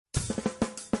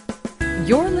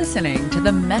You're listening to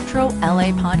the Metro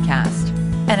LA Podcast,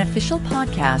 an official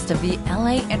podcast of the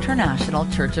LA International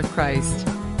Church of Christ.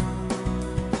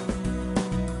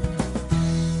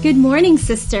 Good morning,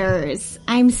 sisters.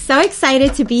 I'm so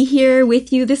excited to be here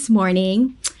with you this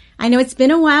morning. I know it's been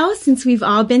a while since we've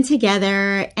all been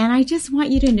together, and I just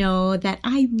want you to know that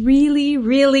I really,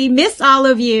 really miss all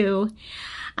of you.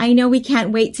 I know we can't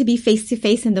wait to be face to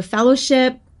face in the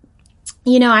fellowship.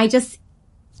 I just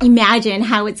imagine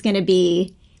how it's going to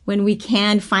be when we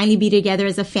can finally be together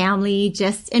as a family,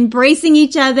 just embracing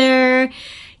each other,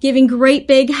 giving great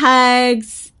big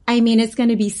hugs. It's going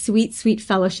to be sweet, sweet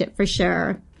fellowship for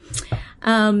sure.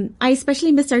 I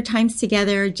especially miss our times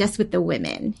together just with the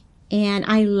women. And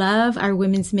I love our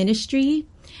women's ministry.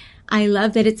 I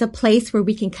love that it's a place where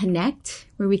we can connect,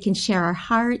 where we can share our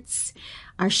hearts,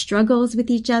 our struggles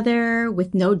with each other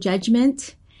with no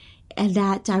judgment. And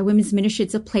that our women's ministry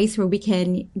is a place where we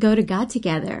can go to God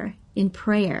together in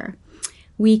prayer.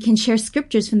 We can share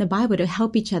scriptures from the Bible to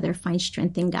help each other find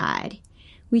strength in God.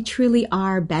 We truly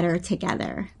are better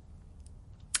together.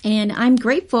 And I'm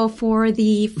grateful for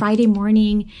the Friday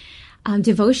morning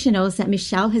devotionals that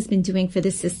Michelle has been doing for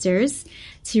the sisters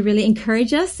to really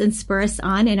encourage us and spur us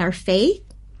on in our faith.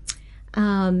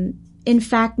 In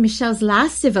fact, Michelle's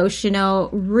last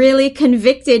devotional really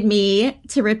convicted me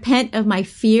to repent of my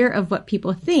fear of what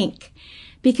people think.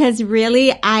 Because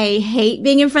really, I hate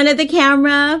being in front of the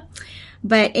camera.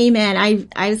 But amen,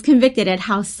 I was convicted at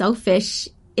how selfish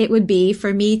it would be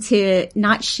for me to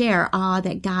not share all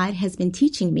that God has been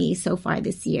teaching me so far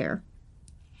this year.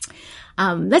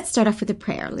 Let's start off with a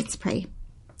prayer. Let's pray.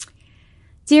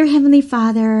 Dear Heavenly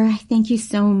Father, I thank you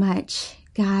so much,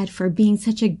 God, for being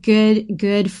such a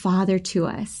good Father to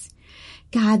us.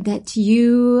 God, that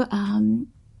you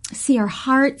see our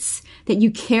hearts, that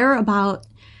you care about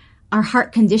our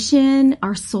heart condition,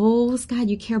 our souls. God,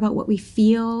 you care about what we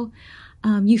feel.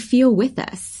 You feel with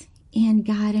us. And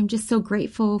God, I'm just so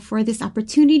grateful for this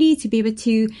opportunity to be able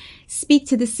to speak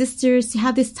to the sisters, to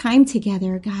have this time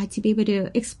together, God, to be able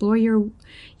to explore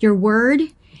your word.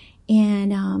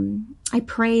 And I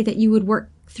pray that you would work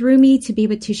through me to be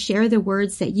able to share the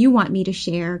words that you want me to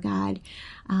share, God.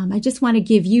 I just want to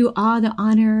give you all the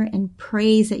honor and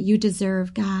praise that you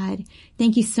deserve, God.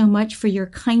 Thank you so much for your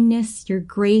kindness, your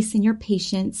grace, and your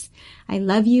patience. I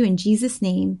love you in Jesus'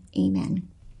 name. Amen.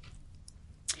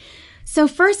 So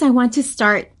first, I want to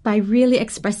start by really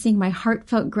expressing my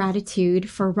heartfelt gratitude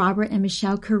for Robert and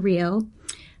Michelle Carrillo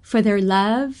for their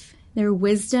love, their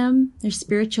wisdom, their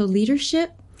spiritual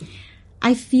leadership.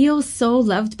 I feel so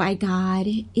loved by God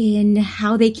in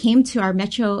how they came to our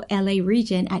Metro LA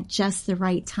region at just the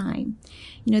right time.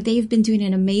 They've been doing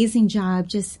an amazing job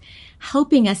just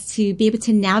helping us to be able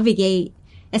to navigate,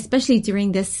 especially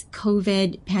during this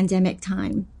COVID pandemic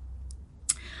time.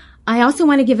 I also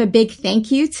want to give a big thank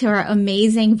you to our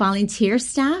amazing volunteer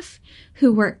staff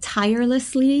who work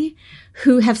tirelessly,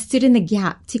 who have stood in the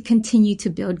gap to continue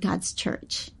to build God's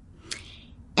church.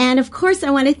 And of course,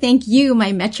 I want to thank you,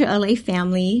 my Metro LA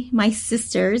family, my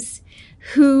sisters,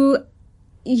 who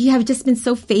you have just been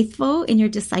so faithful in your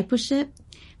discipleship,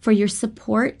 for your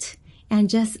support, and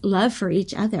just love for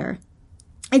each other.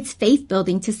 It's faith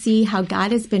building to see how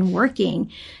God has been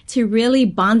working to really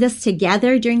bond us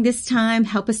together during this time,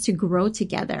 help us to grow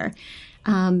together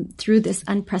through this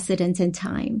unprecedented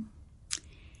time.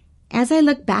 As I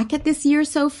look back at this year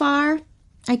so far,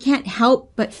 I can't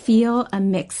help but feel a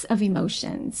mix of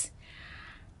emotions.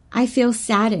 I feel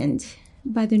saddened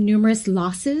by the numerous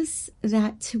losses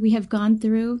that we have gone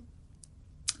through.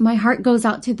 My heart goes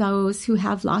out to those who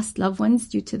have lost loved ones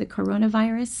due to the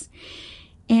coronavirus.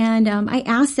 And I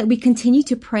ask that we continue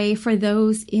to pray for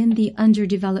those in the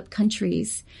underdeveloped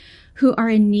countries who are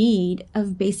in need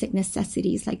of basic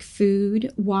necessities like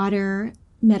food, water,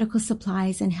 medical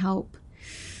supplies, and help.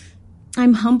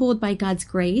 I'm humbled by God's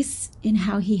grace in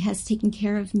how he has taken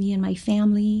care of me and my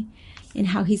family, and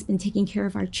how he's been taking care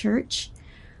of our church.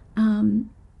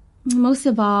 Most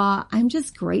of all, I'm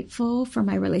just grateful for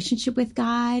my relationship with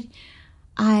God.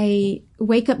 I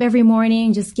wake up every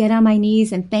morning, just get on my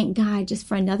knees and thank God just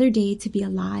for another day to be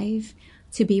alive,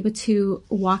 to be able to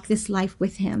walk this life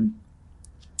with him.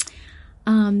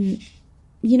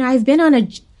 I've been on a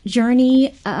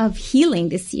journey of healing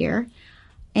this year,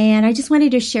 and I just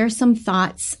wanted to share some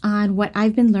thoughts on what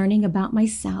I've been learning about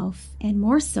myself, and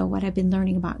more so what I've been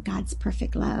learning about God's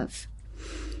perfect love.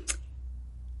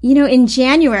 In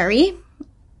January,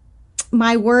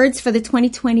 my words for the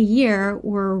 2020 year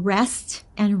were rest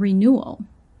and renewal.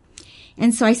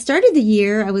 And so I started the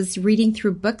year, I was reading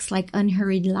through books like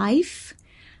Unhurried Life,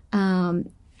 The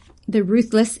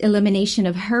Ruthless Elimination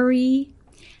of Hurry,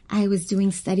 I was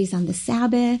doing studies on the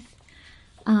Sabbath.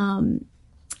 And,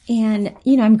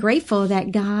 I'm grateful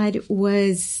that God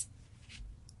was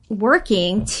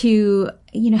working to,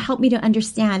 help me to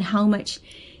understand how much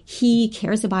He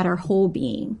cares about our whole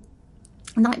being.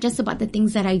 Not just about the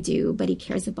things that I do, but He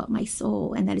cares about my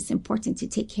soul, and that it's important to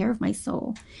take care of my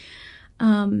soul.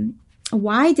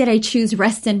 Why did I choose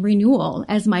rest and renewal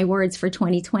as my words for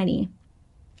 2020?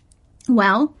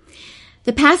 Well,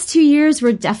 the past 2 years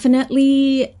were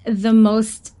definitely the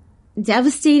most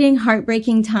devastating,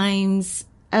 heartbreaking times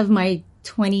of my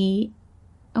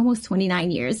almost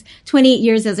 28 years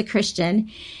as a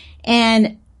Christian.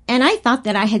 And I thought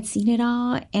that I had seen it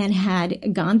all and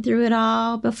had gone through it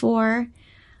all before.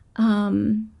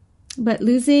 But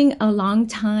losing a long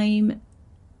time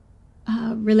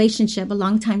relationship, a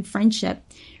long time friendship,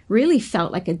 really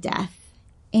felt like a death.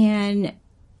 And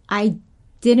I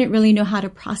didn't really know how to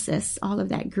process all of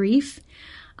that grief.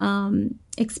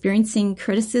 Experiencing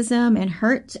criticism and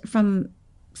hurt from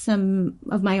some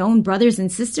of my own brothers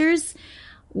and sisters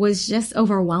was just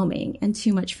overwhelming and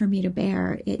too much for me to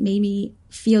bear. It made me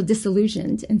feel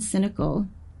disillusioned and cynical.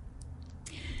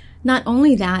 Not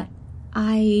only that,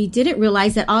 I didn't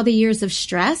realize that all the years of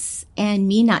stress and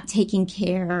me not taking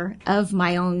care of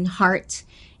my own heart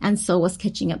and soul was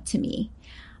catching up to me.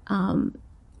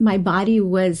 My body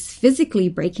was physically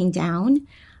breaking down.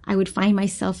 I would find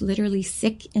myself literally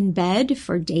sick in bed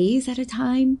for days at a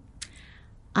time.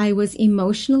 I was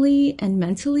emotionally and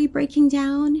mentally breaking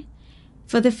down.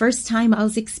 For the first time, I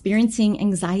was experiencing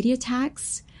anxiety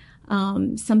attacks.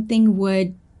 Something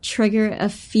would trigger a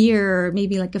fear,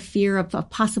 maybe like a fear of a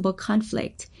possible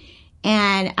conflict.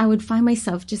 And I would find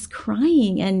myself just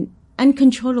crying and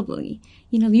uncontrollably.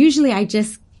 Usually I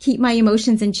just keep my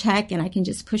emotions in check and I can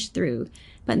just push through,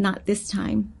 but not this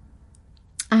time.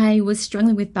 I was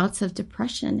struggling with bouts of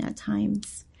depression at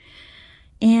times.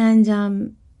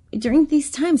 And during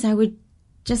these times, I would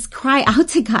just cry out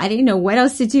to God. I didn't know what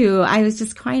else to do. I was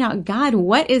just crying out, God,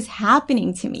 what is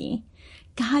happening to me?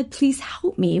 God, please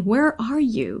help me. Where are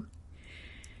you?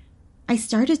 I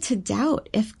started to doubt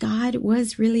if God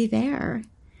was really there.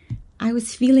 I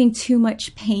was feeling too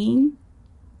much pain.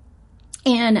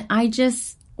 And I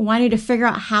just wanted to figure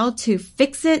out how to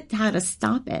fix it, how to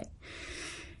stop it.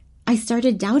 I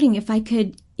started doubting if I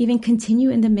could even continue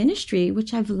in the ministry,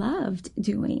 which I've loved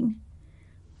doing.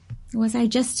 Was I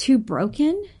just too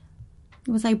broken?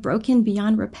 Was I broken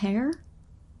beyond repair?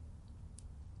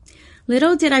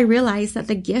 Little did I realize that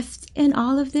the gift in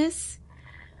all of this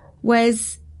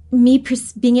was me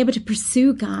being able to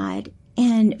pursue God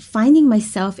and finding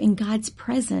myself in God's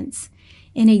presence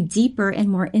in a deeper and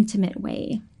more intimate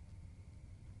way.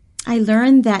 I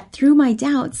learned that through my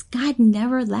doubts, God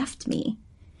never left me.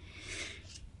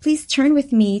 Please turn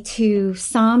with me to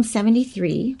Psalm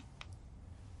 73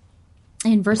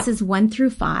 and verses 1 through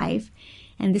 5,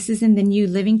 and this is in the New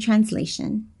Living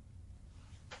Translation.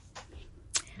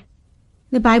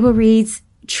 The Bible reads,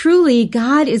 "Truly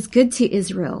God is good to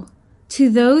Israel, to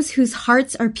those whose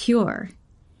hearts are pure.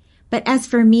 But as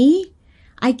for me,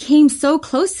 I came so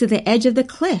close to the edge of the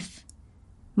cliff.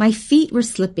 My feet were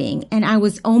slipping and I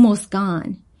was almost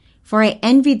gone, for I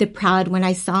envied the proud when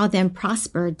I saw them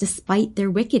prosper despite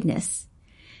their wickedness.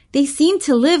 They seem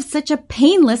to live such a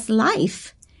painless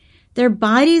life. Their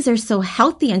bodies are so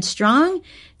healthy and strong,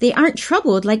 they aren't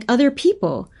troubled like other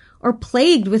people or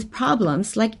plagued with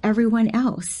problems like everyone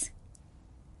else."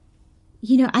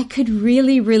 I could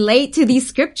really relate to these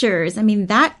scriptures.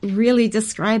 That really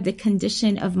described the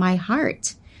condition of my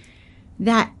heart.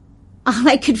 That all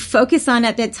I could focus on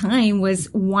at that time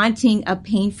was wanting a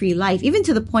pain-free life, even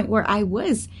to the point where I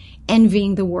was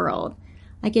envying the world.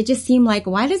 It just seemed like,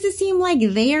 why does it seem like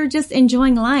they are just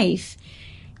enjoying life?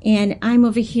 And I'm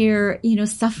over here,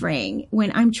 suffering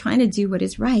when I'm trying to do what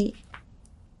is right.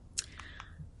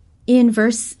 In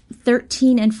verse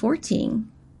 13 and 14,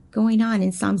 going on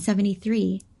in Psalm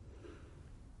 73,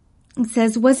 it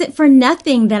says, "Was it for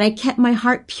nothing that I kept my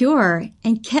heart pure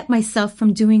and kept myself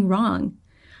from doing wrong?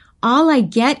 All I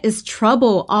get is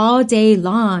trouble all day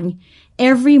long.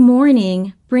 Every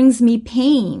morning brings me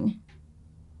pain."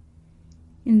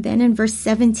 And then in verse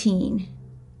 17,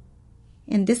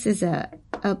 and this is a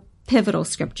pivotal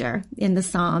scripture in the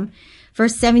Psalm.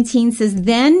 Verse 17 says,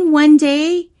 "Then one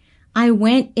day I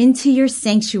went into your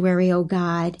sanctuary, O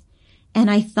God, and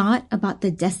I thought about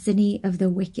the destiny of the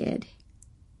wicked."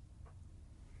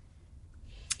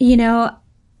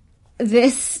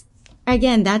 This,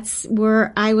 again, that's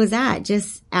where I was at,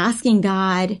 just asking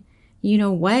God,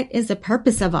 what is the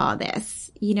purpose of all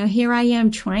this? Here I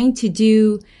am trying to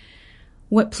do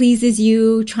what pleases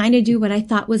you, trying to do what I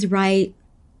thought was right.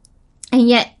 And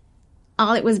yet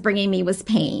all it was bringing me was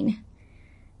pain.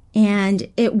 And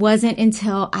it wasn't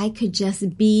until I could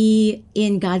just be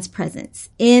in God's presence,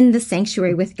 in the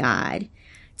sanctuary with God,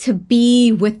 to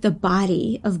be with the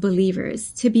body of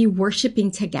believers, to be worshiping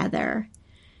together.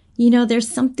 You know, there's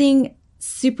something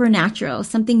supernatural,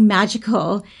 something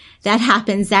magical that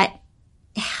happens that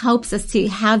helps us to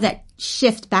have that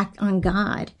shift back on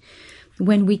God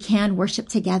when we can worship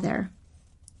together.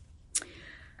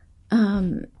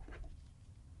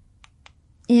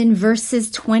 In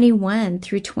verses 21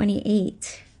 through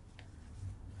 28,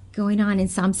 going on in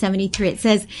Psalm 73, it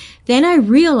says, "Then I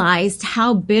realized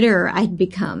how bitter I'd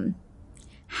become,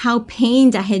 how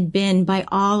pained I had been by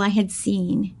all I had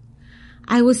seen.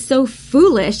 I was so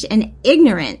foolish and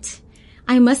ignorant.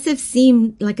 I must have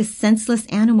seemed like a senseless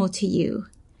animal to you.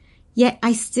 Yet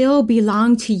I still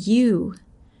belong to you.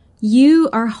 You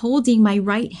are holding my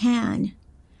right hand.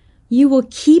 You will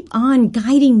keep on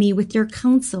guiding me with your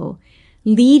counsel,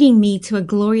 leading me to a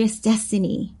glorious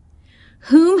destiny.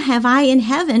 Whom have I in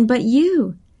heaven but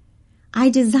you? I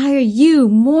desire you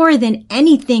more than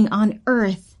anything on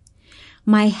earth.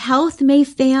 My health may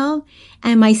fail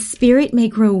and my spirit may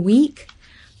grow weak,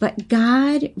 but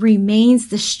God remains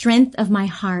the strength of my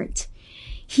heart.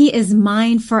 He is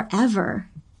mine forever.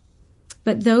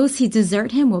 But those who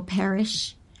desert him will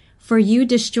perish, for you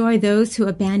destroy those who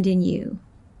abandon you.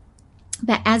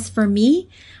 But as for me,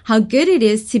 how good it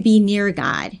is to be near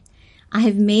God. I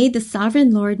have made the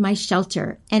sovereign Lord my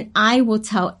shelter, and I will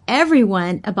tell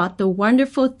everyone about the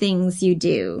wonderful things you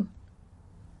do."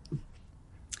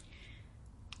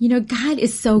 You know, God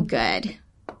is so good.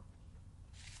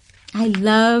 I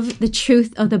love the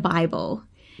truth of the Bible.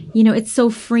 You know, it's so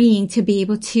freeing to be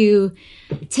able to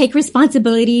take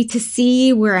responsibility, to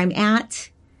see where I'm at.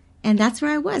 And that's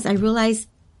where I was. I realized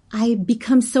I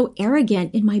become so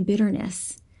arrogant in my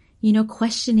bitterness, you know,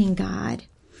 questioning God.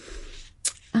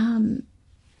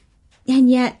 And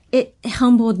yet it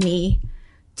humbled me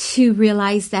to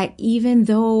realize that even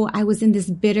though I was in this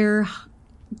bitter,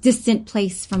 distant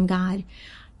place from God,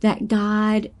 that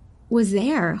God was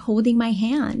there holding my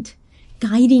hand,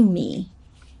 guiding me,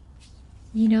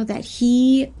 you know, that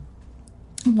he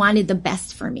wanted the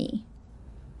best for me.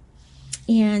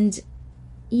 And,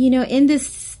 you know, in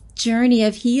this journey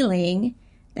of healing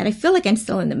that I feel like I'm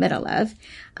still in the middle of,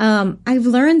 I've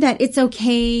learned that it's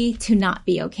okay to not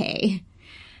be okay.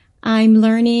 I'm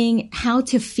learning how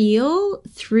to feel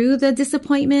through the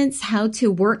disappointments, how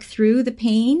to work through the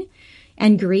pain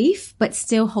and grief, but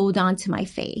still hold on to my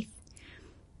faith.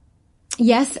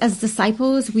 Yes, as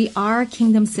disciples, we are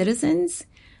kingdom citizens,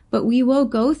 but we will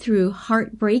go through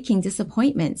heartbreaking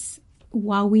disappointments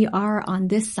while we are on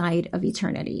this side of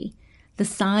eternity, the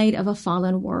side of a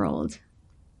fallen world.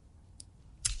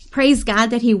 Praise God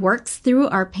that he works through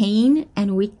our pain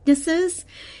and weaknesses.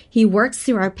 He works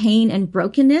through our pain and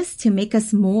brokenness to make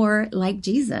us more like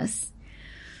Jesus.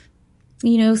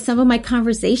 You know, some of my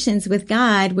conversations with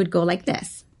God would go like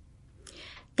this.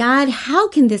 God, how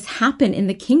can this happen in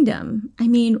the kingdom? I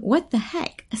mean, what the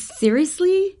heck?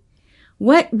 Seriously?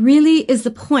 What really is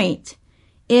the point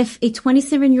if a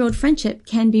 27-year-old friendship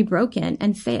can be broken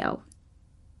and fail?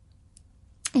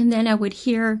 And then I would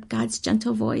hear God's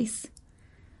gentle voice.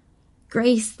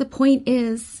 Grace, the point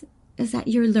is that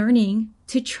you're learning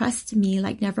to trust me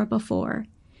like never before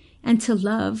and to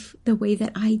love the way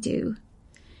that I do.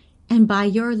 And by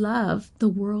your love, the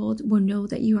world will know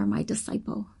that you are my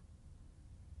disciple.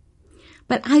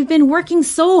 But I've been working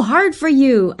so hard for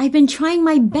you. I've been trying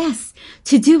my best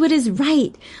to do what is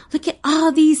right. Look at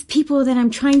all these people that I'm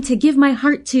trying to give my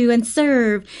heart to and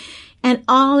serve. And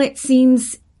all it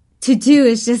seems to do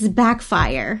is just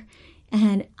backfire.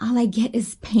 And all I get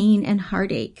is pain and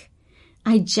heartache.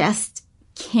 I just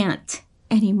can't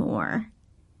anymore.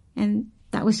 And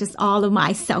that was just all of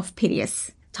my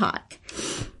self-piteous talk.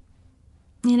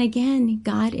 And again,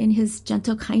 God in his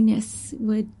gentle kindness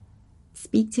would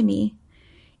speak to me.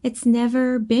 It's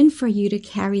never been for you to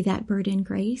carry that burden,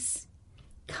 Grace.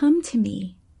 Come to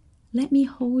me. Let me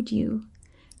hold you.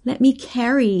 Let me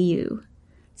carry you.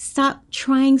 Stop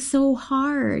trying so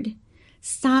hard.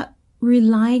 Stop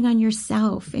relying on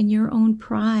yourself and your own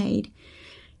pride.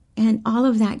 And all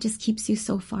of that just keeps you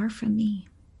so far from me.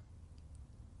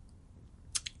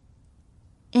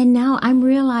 And now I'm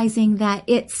realizing that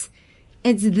it's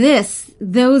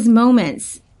those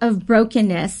moments of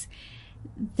brokenness,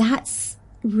 that's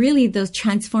really those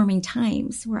transforming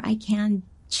times where I can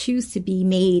choose to be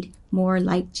made more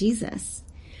like Jesus.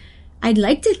 I'd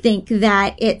like to think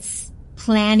that it's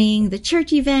planning the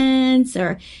church events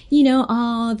or, you know,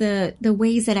 all the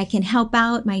ways that I can help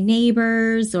out my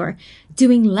neighbors or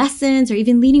doing lessons or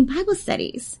even leading Bible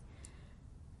studies.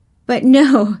 But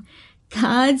no,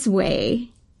 God's way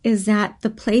is that the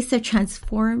place of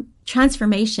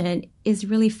transformation is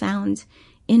really found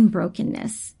in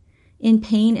brokenness, in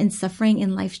pain and suffering,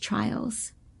 in life's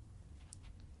trials.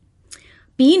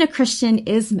 Being a Christian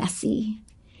is messy,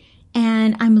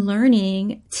 and I'm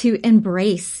learning to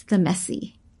embrace the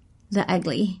messy, the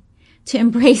ugly, to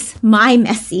embrace my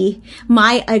messy,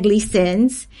 my ugly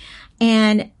sins,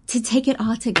 and to take it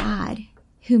all to God,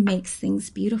 who makes things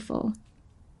beautiful.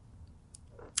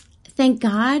 Thank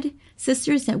God,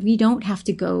 sisters, that we don't have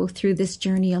to go through this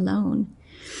journey alone.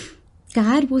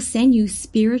 God will send you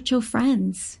spiritual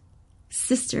friends,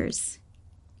 sisters.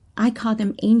 I call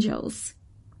them angels,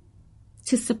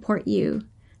 to support you,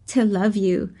 to love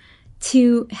you,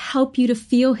 to help you to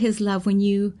feel his love when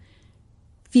you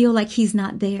feel like he's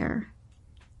not there.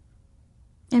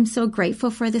 I'm so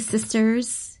grateful for the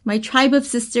sisters, my tribe of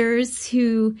sisters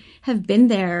who have been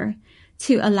there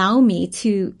to allow me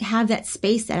to have that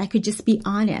space that I could just be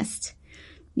honest.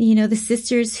 You know, the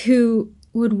sisters who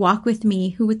would walk with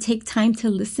me, who would take time to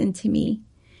listen to me,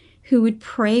 who would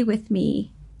pray with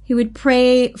me, who would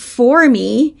pray for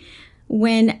me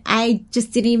when I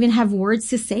just didn't even have words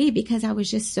to say because I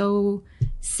was just so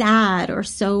sad or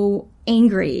so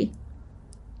angry.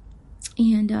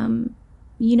 And,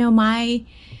 you know, my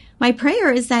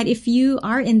prayer is that if you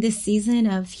are in this season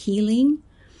of healing,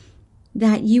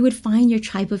 that you would find your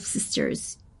tribe of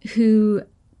sisters who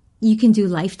you can do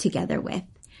life together with,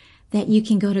 that you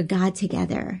can go to God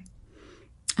together.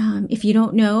 If you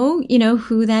don't know,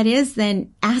 who that is,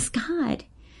 then ask God.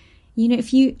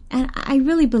 And I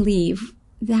really believe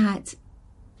that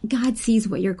God sees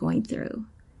what you're going through.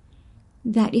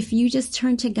 That if you just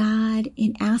turn to God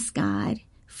and ask God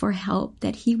for help,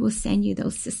 that he will send you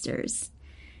those sisters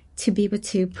to be able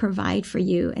to provide for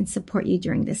you and support you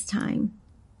during this time.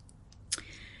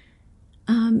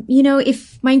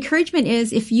 If my encouragement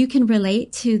is, if you can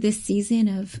relate to this season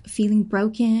of feeling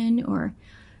broken or,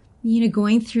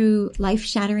 going through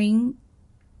life-shattering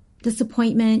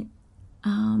disappointments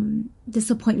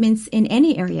in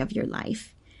any area of your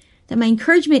life, that my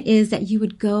encouragement is that you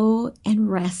would go and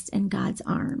rest in God's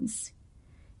arms.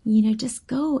 Just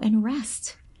go and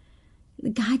rest.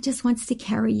 God just wants to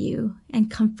carry you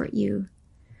and comfort you.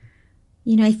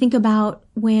 I think about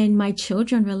when my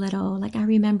children were little. Like I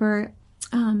remember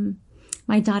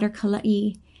my daughter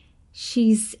Kalai,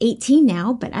 she's 18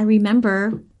 now, but I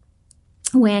remember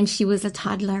when she was a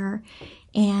toddler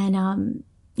and,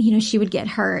 she would get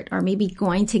hurt or maybe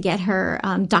going to get her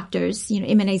doctor's,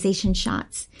 immunization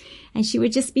shots. And she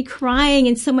would just be crying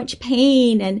in so much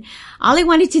pain. And all I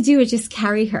wanted to do was just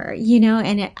carry her,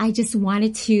 and I just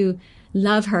wanted to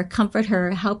love her, comfort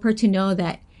her, help her to know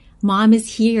that Mom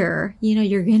is here.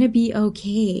 You're going to be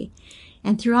okay.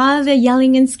 And through all the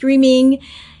yelling and screaming,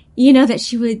 that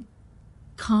she would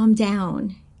calm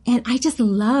down. And I just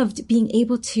loved being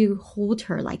able to hold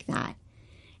her like that.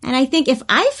 And I think if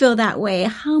I feel that way,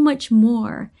 how much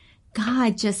more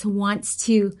God just wants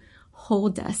to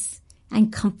hold us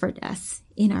and comfort us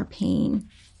in our pain.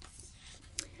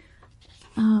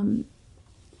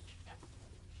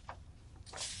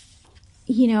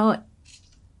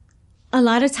 A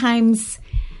lot of times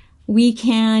we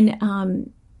can,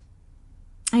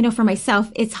 I know for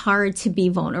myself, it's hard to be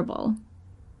vulnerable,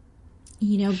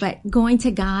 but going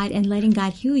to God and letting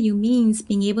God heal you means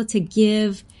being able to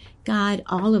give God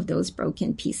all of those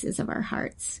broken pieces of our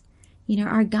hearts.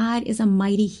 Our God is a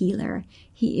mighty healer.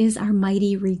 He is our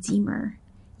mighty redeemer.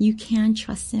 You can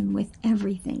trust him with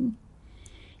everything.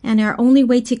 And our only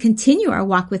way to continue our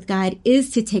walk with God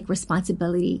is to take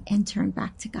responsibility and turn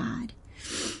back to God.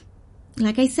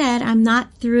 Like I said, I'm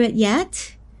not through it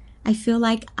yet. I feel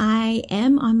like I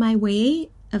am on my way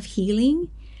of healing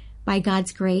by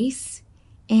God's grace.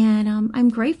 And I'm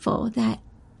grateful that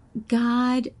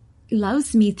God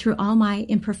loves me through all my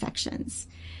imperfections.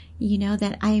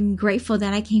 That I'm grateful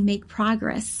that I can make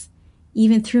progress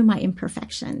even through my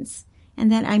imperfections.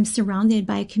 And that I'm surrounded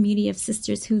by a community of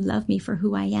sisters who love me for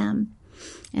who I am.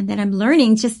 And that I'm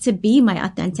learning just to be my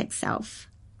authentic self.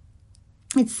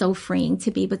 It's so freeing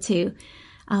to be able to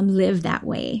live that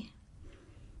way.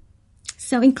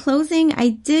 So in closing, I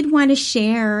did want to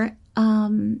share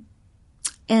an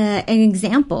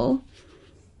example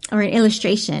or an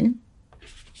illustration.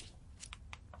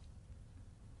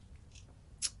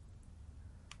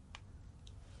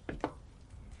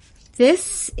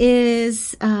 This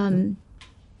is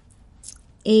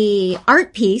a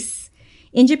art piece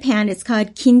in Japan. It's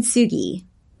called kintsugi.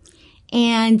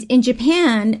 And in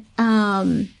Japan,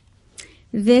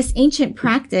 this ancient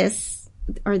practice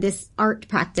or this art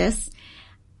practice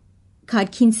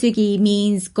called kintsugi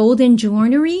means golden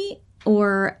joinery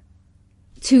or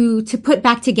to put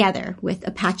back together with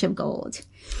a patch of gold.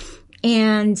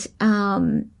 And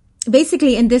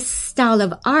basically in this style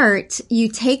of art, you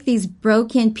take these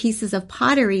broken pieces of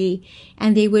pottery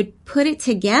and they would put it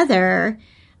together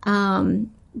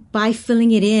by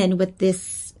filling it in with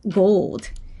this gold.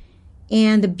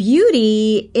 And the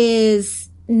beauty is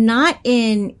not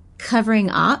in covering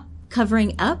up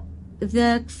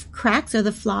the cracks or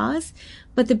the flaws,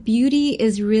 but the beauty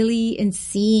is really in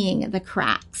seeing the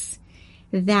cracks,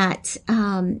 that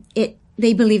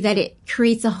they believe that it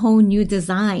creates a whole new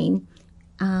design,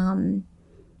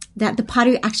 that the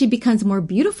pottery actually becomes more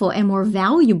beautiful and more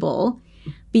valuable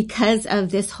because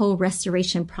of this whole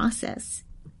restoration process.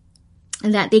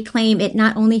 And that they claim it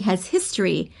not only has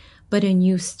history, but a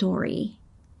new story.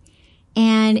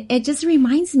 And it just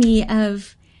reminds me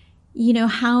of,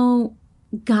 how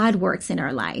God works in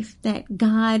our life, that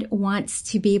God wants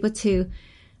to be able to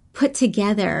put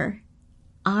together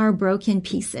our broken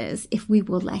pieces if we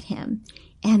will let him.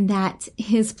 And that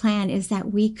his plan is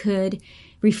that we could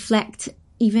reflect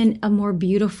even a more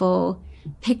beautiful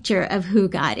picture of who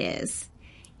God is,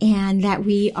 and that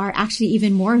we are actually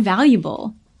even more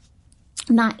valuable,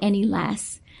 not any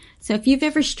less. So if you've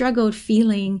ever struggled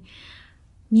feeling,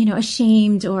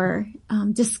 ashamed or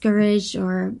discouraged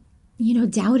or,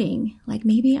 doubting, like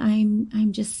maybe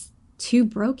I'm just too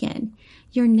broken.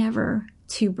 You're never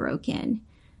too broken.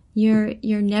 You're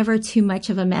never too much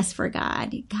of a mess for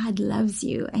God. God loves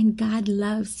you, and God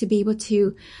loves to be able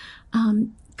to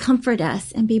comfort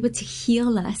us and be able to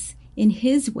heal us in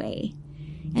his way.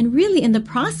 And really in the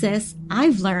process,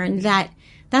 I've learned that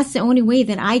that's the only way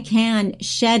that I can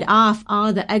shed off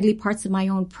all the ugly parts of my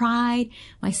own pride,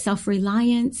 my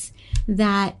self-reliance,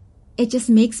 that it just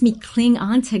makes me cling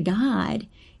on to God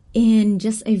in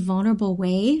just a vulnerable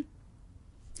way.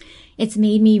 It's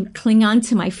made me cling on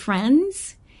to my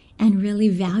friends and really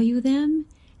value them.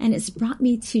 And it's brought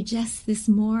me to just this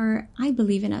more, I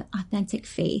believe in an authentic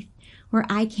faith, where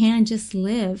I can just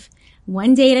live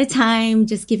one day at a time,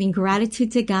 just giving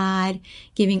gratitude to God,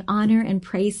 giving honor and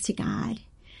praise to God.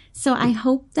 So I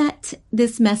hope that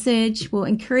this message will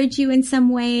encourage you in some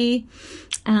way,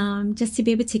 just to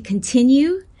be able to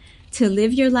continue to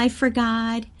live your life for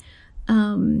God.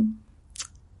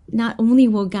 Not only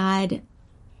will God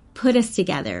put us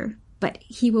together, but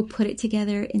he will put it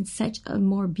together in such a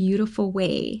more beautiful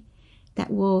way that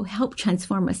will help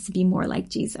transform us to be more like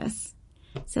Jesus.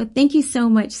 So thank you so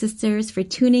much, sisters, for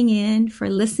tuning in, for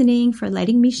listening, for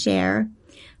letting me share.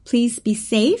 Please be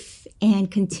safe and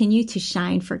continue to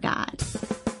shine for God.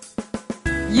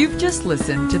 You've just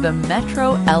listened to the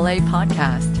Metro LA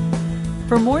podcast.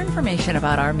 For more information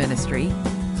about our ministry,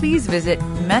 please visit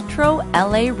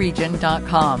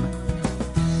metrolaregion.com.